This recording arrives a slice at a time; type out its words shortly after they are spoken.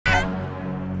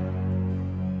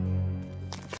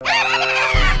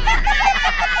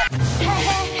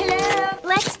Hello.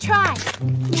 Let's try.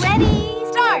 Ready,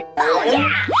 start. Oh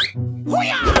yeah!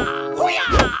 Hoo-yah!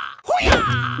 Hoo-yah! Hoo-yah!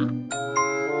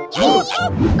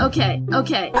 Okay,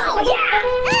 okay. Oh yeah!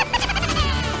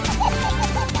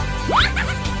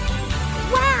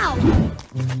 Wow!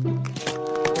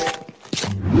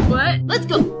 What? Let's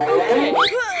go. Okay.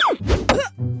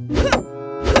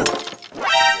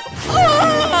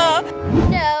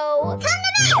 No! Come to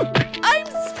me! I'm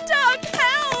stuck.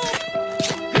 Help!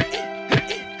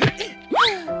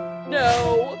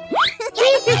 No.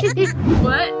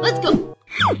 What? Let's go.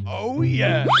 Oh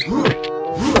yeah.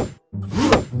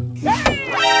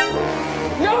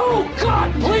 No!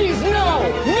 God, please, no!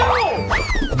 No!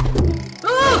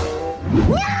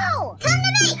 No! Come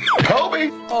to me! Kobe.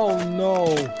 Oh,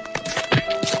 no.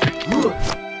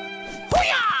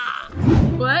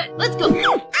 What? Let's go.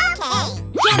 Okay.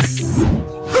 Yes!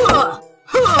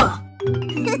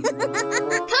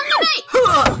 Come to me!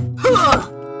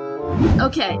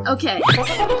 Okay, okay. Come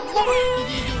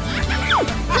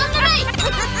to me!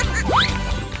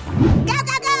 Go,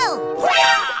 go, go!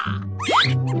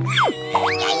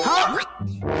 Huh?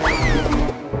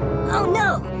 Oh no!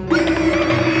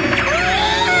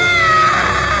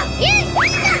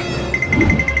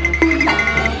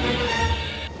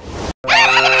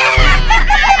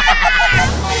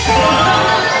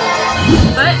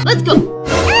 What? Let's go.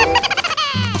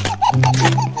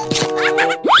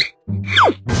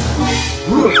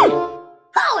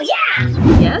 Oh yeah!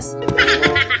 Yes?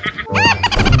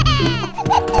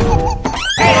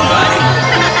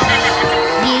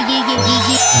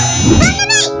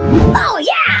 Oh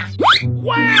yeah!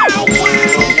 Wow!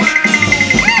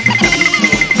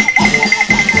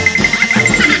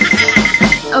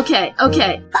 Okay,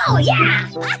 okay. Oh yeah!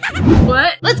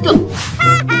 What? Let's go.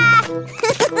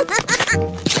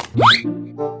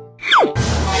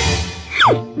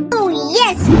 Oh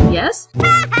yes! Yes? Come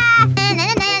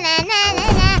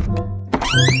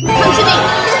to me!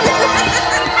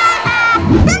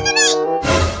 Come to me!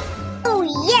 Oh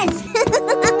yes!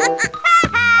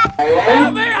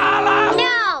 Help me, Allah!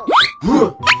 No!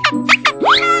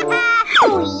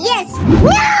 Oh yes!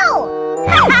 No!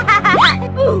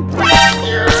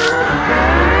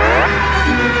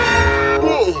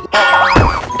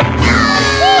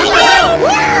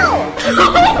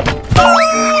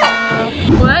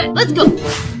 What? Let's go.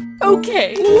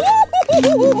 Okay.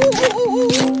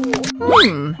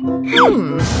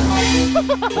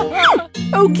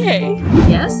 Okay.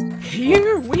 Yes?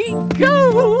 Here we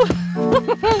go.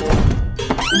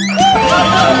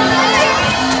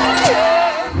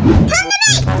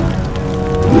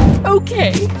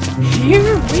 Okay.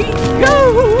 Here we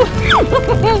go.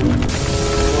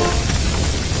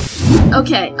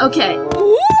 Okay, okay.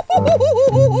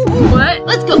 What?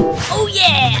 Let's go. Oh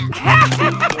yeah!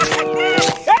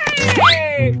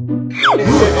 Hey!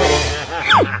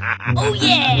 Oh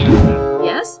yeah!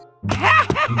 Yes?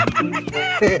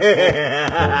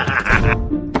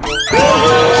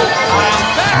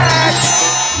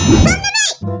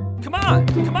 Come on,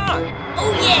 come on.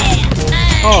 Oh yeah!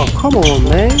 Oh, come on,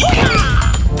 man.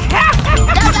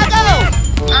 Go, go, go!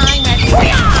 I'm ready.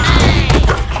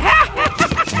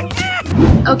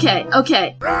 Okay,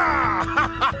 okay.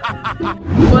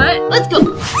 What? Let's go.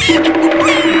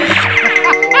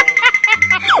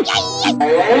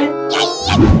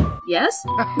 Yes?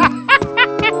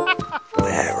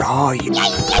 Where are you?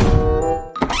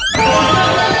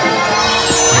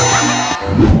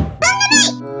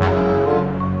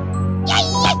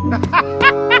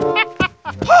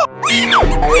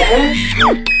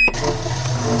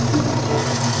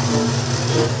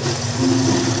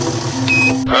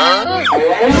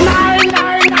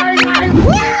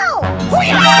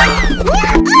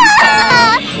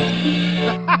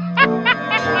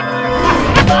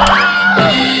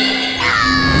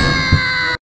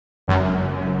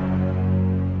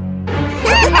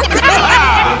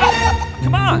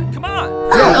 Come on, come on.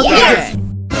 Okay.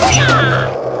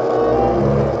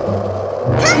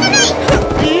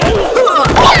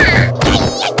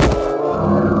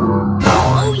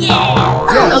 Oh yeah!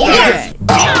 Okay.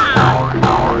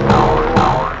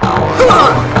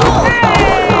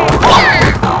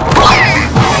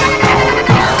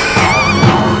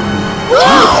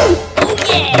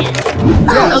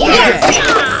 Okay!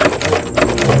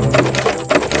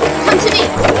 Come to me.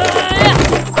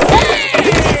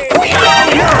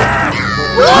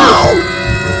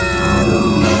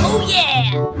 Oh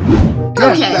yeah!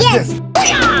 Okay. Yes!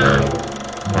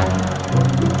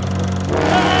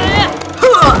 Oh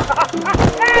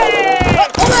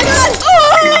my god!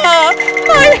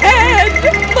 My head!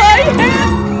 My head!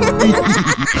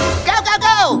 Go, go,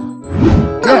 go!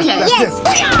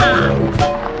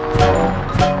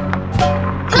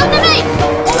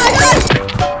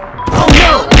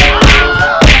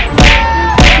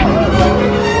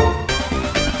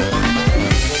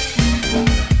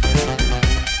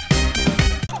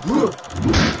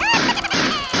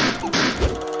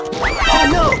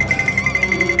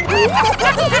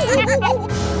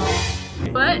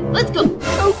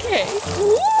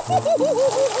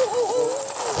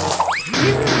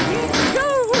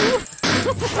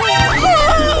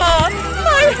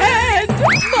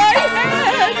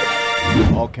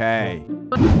 Okay.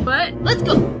 What? Let's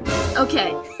go.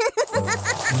 Okay.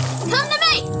 Come to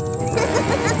me.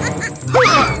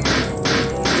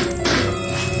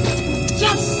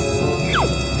 Yes.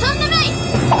 Come to me.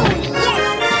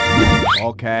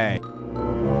 Okay.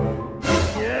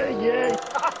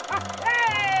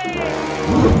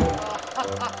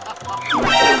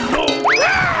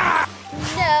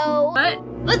 No. What?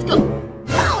 Let's go.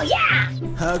 Oh, yeah.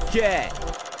 Okay.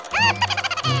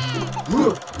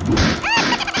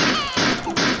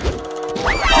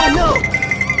 Oh no!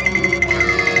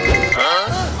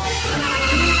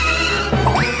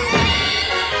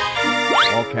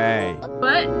 Okay.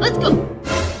 What? Let's go.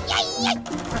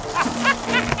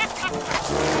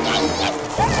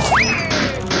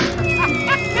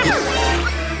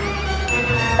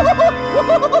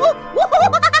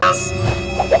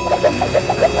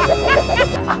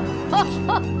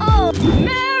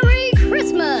 Merry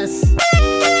Christmas!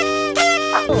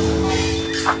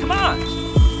 Come on.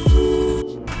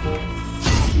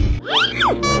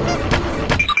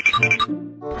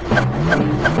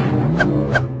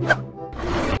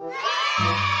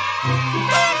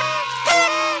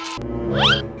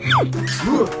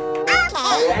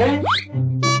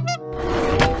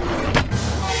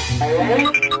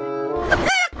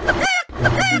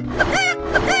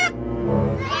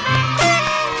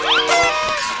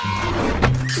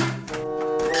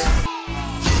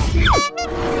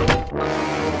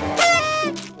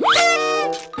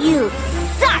 You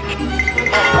suck!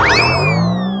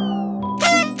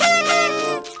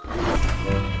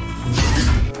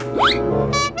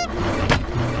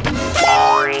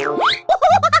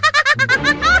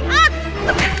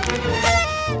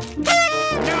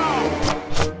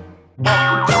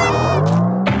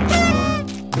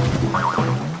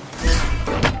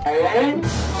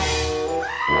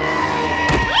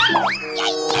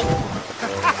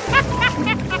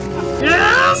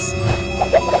 Yes.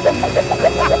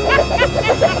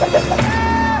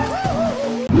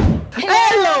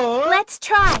 Hello! Let's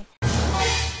try.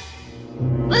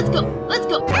 Let's go. Let's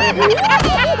go.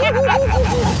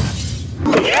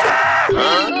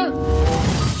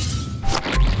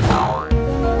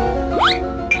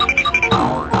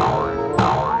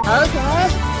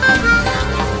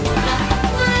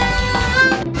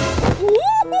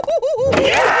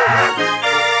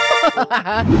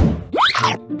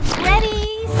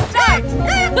 Ready, start!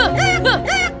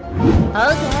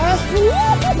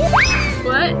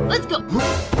 What? Let's go.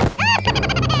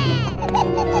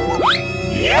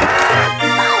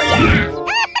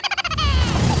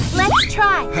 Let's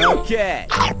try. Okay.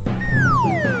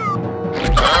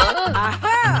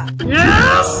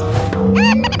 Yes.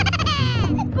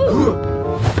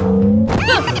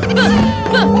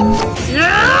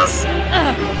 Yes.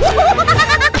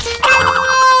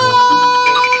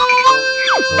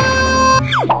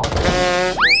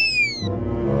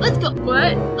 Let's go.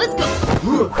 What? Let's go.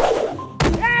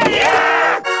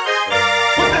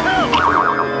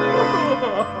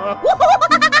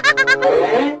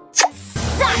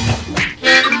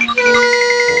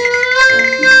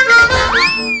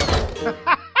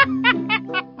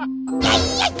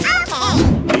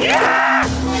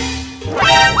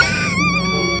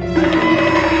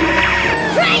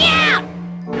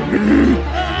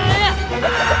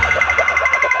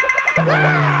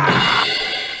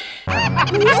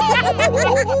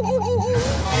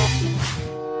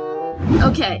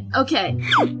 Okay, okay.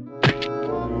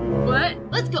 What?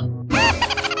 Let's go.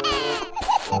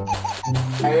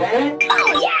 Oh,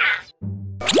 yeah!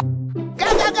 Go,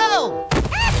 go, go!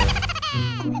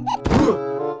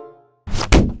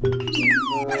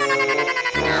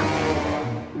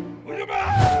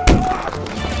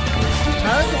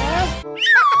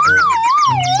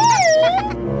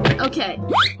 Okay.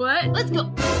 What? Let's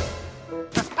go.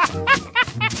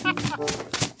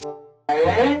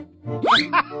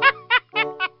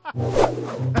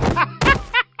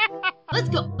 Let's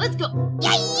go. Let's go.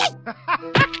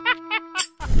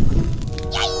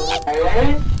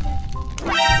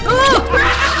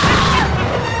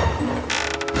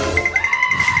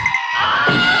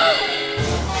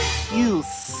 You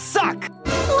suck!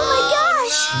 Oh my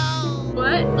gosh!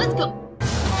 What? Let's go.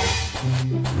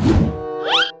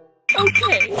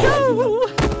 Okay, go.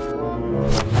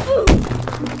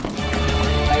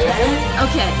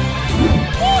 Okay.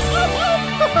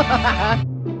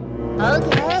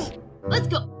 Okay. Let's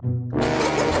go.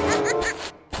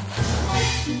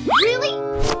 Really?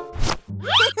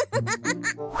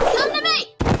 Come to me.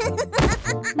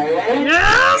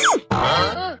 Yes. Oh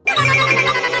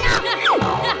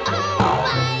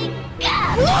my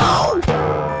god!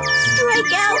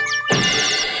 Strike out!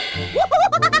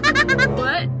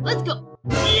 What? Let's go.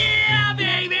 Yeah,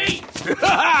 baby!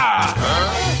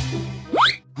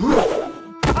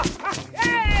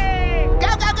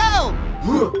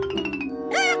 What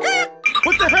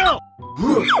the hell?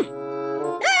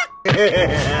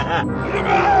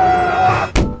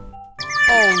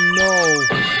 Oh no!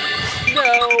 No!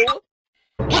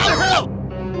 What the hell?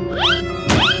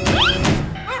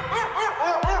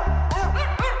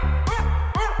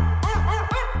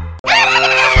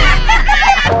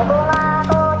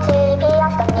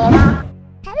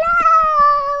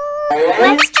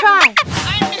 Let's try.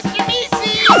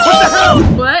 What the hell?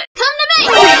 What? Come to me!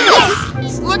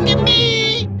 Look at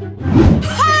me!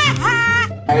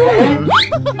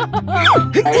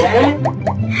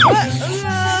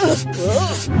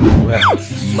 Well,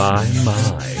 my.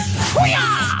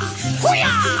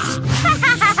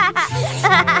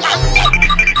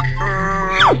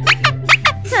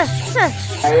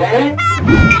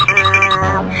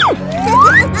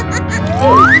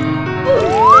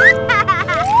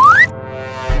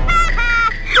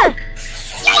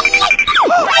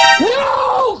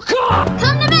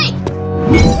 Come to me!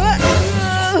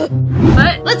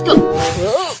 What? Let's go!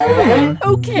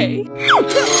 Okay.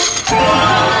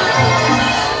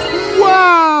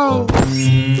 Wow!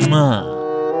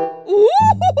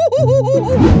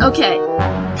 Okay.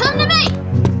 Come to me!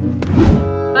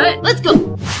 What? Let's go!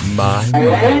 My.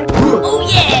 Oh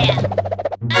yeah!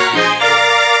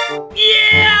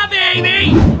 Yeah,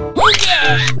 baby!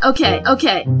 Okay,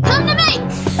 okay. Come to me!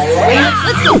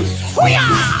 Let's go!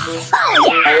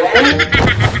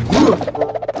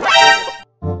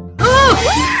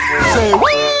 Say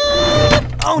what?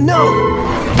 Oh no!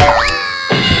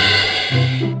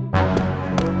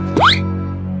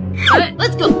 What?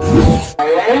 Let's go!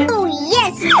 Oh,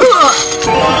 yes.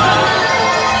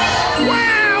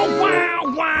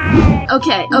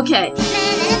 Okay, okay.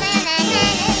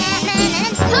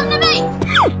 Come to me!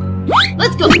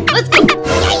 Let's go! Let's go!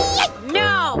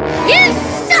 No. You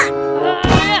suck.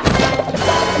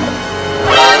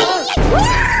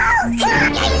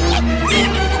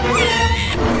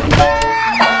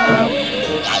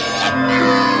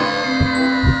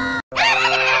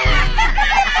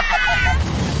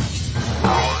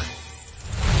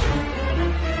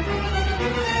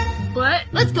 What?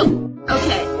 Let's go!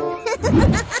 Okay.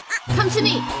 Come to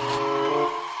me!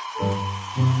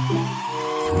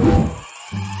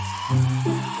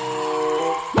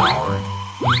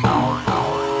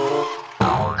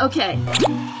 Okay.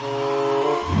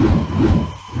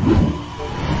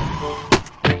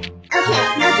 Okay,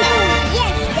 okay.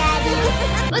 Yes, Daddy.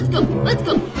 Let's go! Let's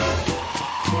go!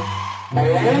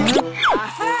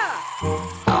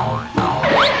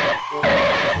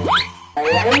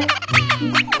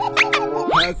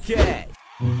 Okay.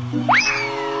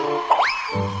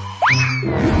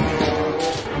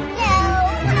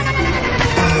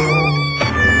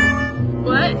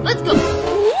 What? Let's go!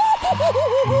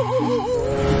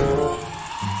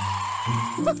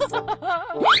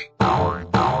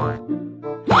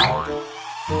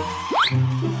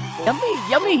 Yummy,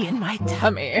 yummy in my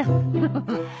tummy.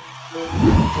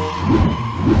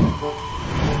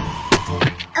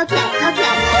 Okay,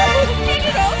 okay.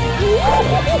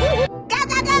 Go,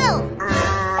 go, go.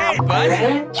 Hey, bud!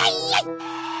 Yay,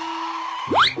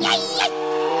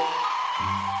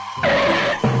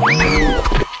 yay.